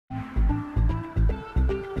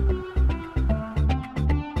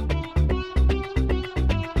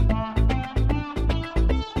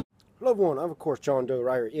Hello everyone, I'm of course John Doe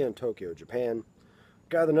right here in Tokyo, Japan.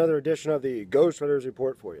 Got another edition of the Ghost Riders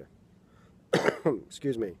Report for you.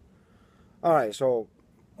 Excuse me. Alright, so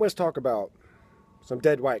let's talk about some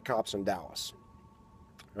dead white cops in Dallas.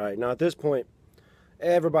 Alright, now at this point,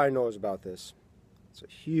 everybody knows about this. It's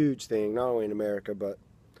a huge thing, not only in America, but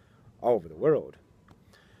all over the world.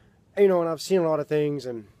 And, and I've seen a lot of things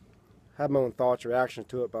and have my own thoughts, reactions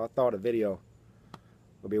to it, but I thought a video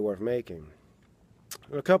would be worth making.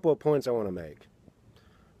 A couple of points I want to make.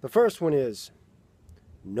 The first one is,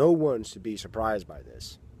 no one should be surprised by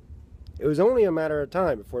this. It was only a matter of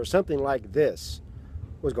time before something like this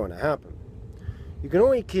was going to happen. You can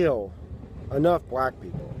only kill enough black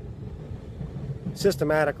people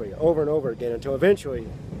systematically over and over again until eventually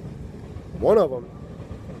one of them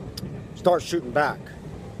starts shooting back.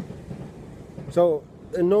 So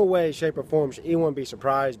in no way, shape, or form should anyone be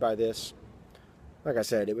surprised by this. Like I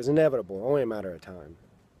said, it was inevitable, only a matter of time.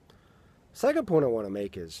 Second point I want to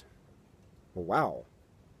make is, well, wow.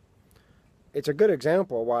 It's a good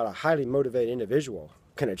example of what a highly motivated individual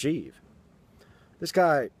can achieve. This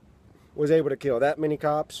guy was able to kill that many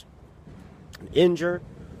cops, injure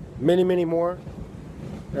many, many more,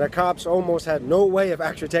 and the cops almost had no way of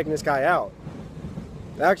actually taking this guy out.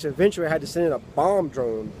 They actually eventually had to send in a bomb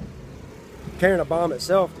drone carrying a bomb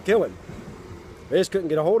itself to kill him. They just couldn't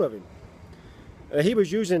get a hold of him. He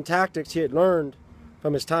was using tactics he had learned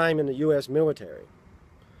from his time in the U.S. military.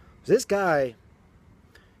 This guy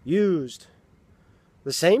used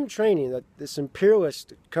the same training that this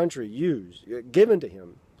imperialist country used, given to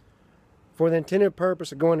him, for the intended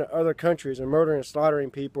purpose of going to other countries and murdering and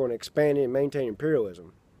slaughtering people and expanding and maintaining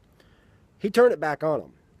imperialism. He turned it back on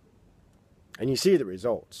them. And you see the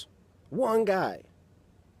results. One guy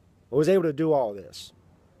was able to do all this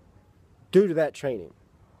due to that training.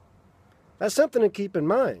 That's something to keep in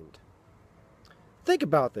mind. Think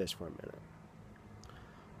about this for a minute.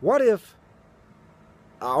 What if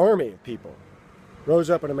an army of people rose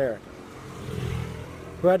up in America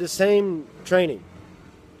who had the same training,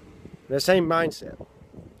 the same mindset?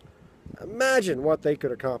 Imagine what they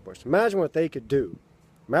could accomplish. Imagine what they could do.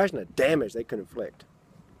 Imagine the damage they could inflict.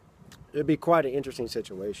 It would be quite an interesting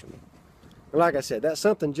situation. And like I said, that's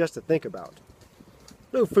something just to think about. A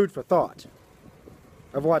little food for thought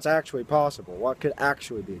of what's actually possible, what could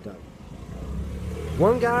actually be done.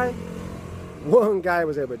 One guy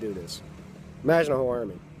was able to do this. Imagine a whole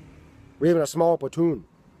army, or even a small platoon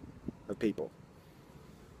of people.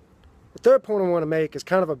 The third point I want to make is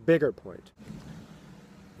kind of a bigger point.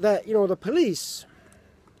 That, the police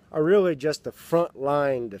are really just the front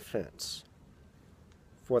line defense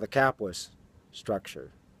for the capitalist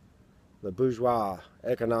structure, the bourgeois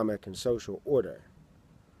economic and social order.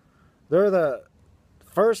 They're the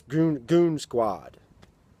first goon squad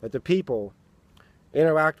that the people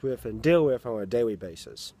interact with and deal with on a daily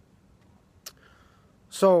basis.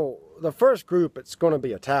 So the first group that's going to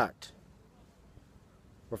be attacked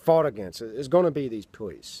or fought against is going to be these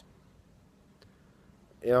police.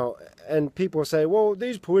 And people say, well,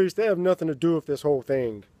 these police, they have nothing to do with this whole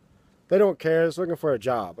thing. They don't care, they're looking for a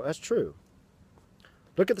job. That's true.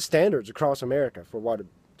 Look at the standards across America for what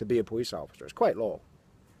to be a police officer. It's quite low.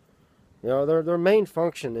 Their main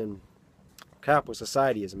function in capitalist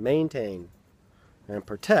society is maintain and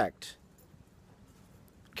protect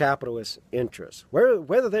capitalist interests.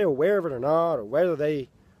 Whether they're aware of it or not, or whether they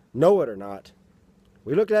know it or not,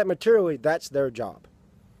 we look at that materially, that's their job.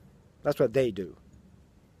 That's what they do.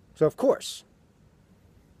 So of course,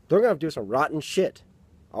 they're going to have to do some rotten shit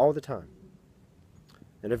all the time.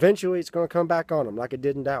 And eventually it's going to come back on them like it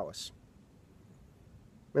did in Dallas.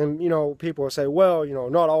 And, people will say, well,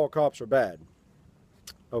 not all cops are bad.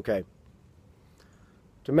 Okay.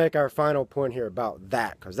 To make our final point here about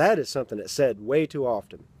that, because that is something that's said way too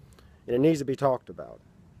often, and it needs to be talked about.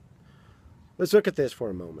 Let's look at this for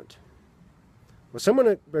a moment. When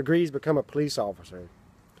someone agrees to become a police officer,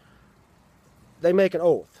 they make an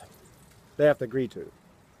oath they have to agree to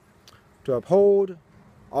uphold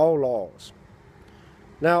all laws.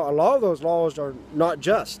 Now, a lot of those laws are not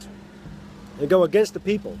just. They go against the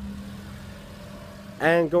people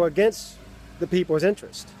and go against the people's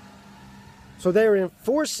interest. So they're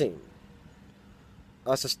enforcing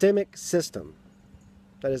a systemic system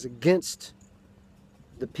that is against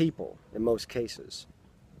the people in most cases.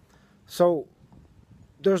 So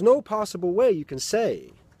there's no possible way you can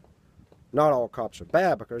say not all cops are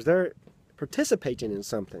bad, because they're participating in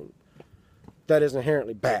something that is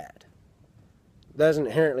inherently bad, that is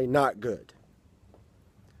inherently not good.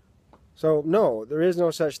 So no, there is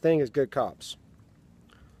no such thing as good cops.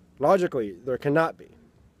 Logically, there cannot be.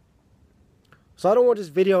 So I don't want this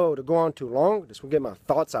video to go on too long. Just want to get my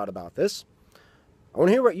thoughts out about this. I want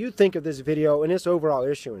to hear what you think of this video and this overall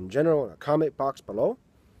issue in general in a comment box below.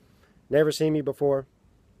 Never seen me before?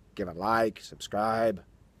 Give a like, subscribe.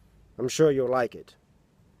 I'm sure you'll like it.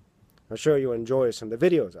 I'm sure you'll enjoy some of the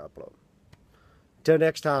videos I upload. Until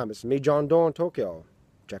next time, it's me, John Doe in Tokyo,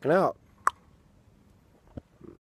 checking out.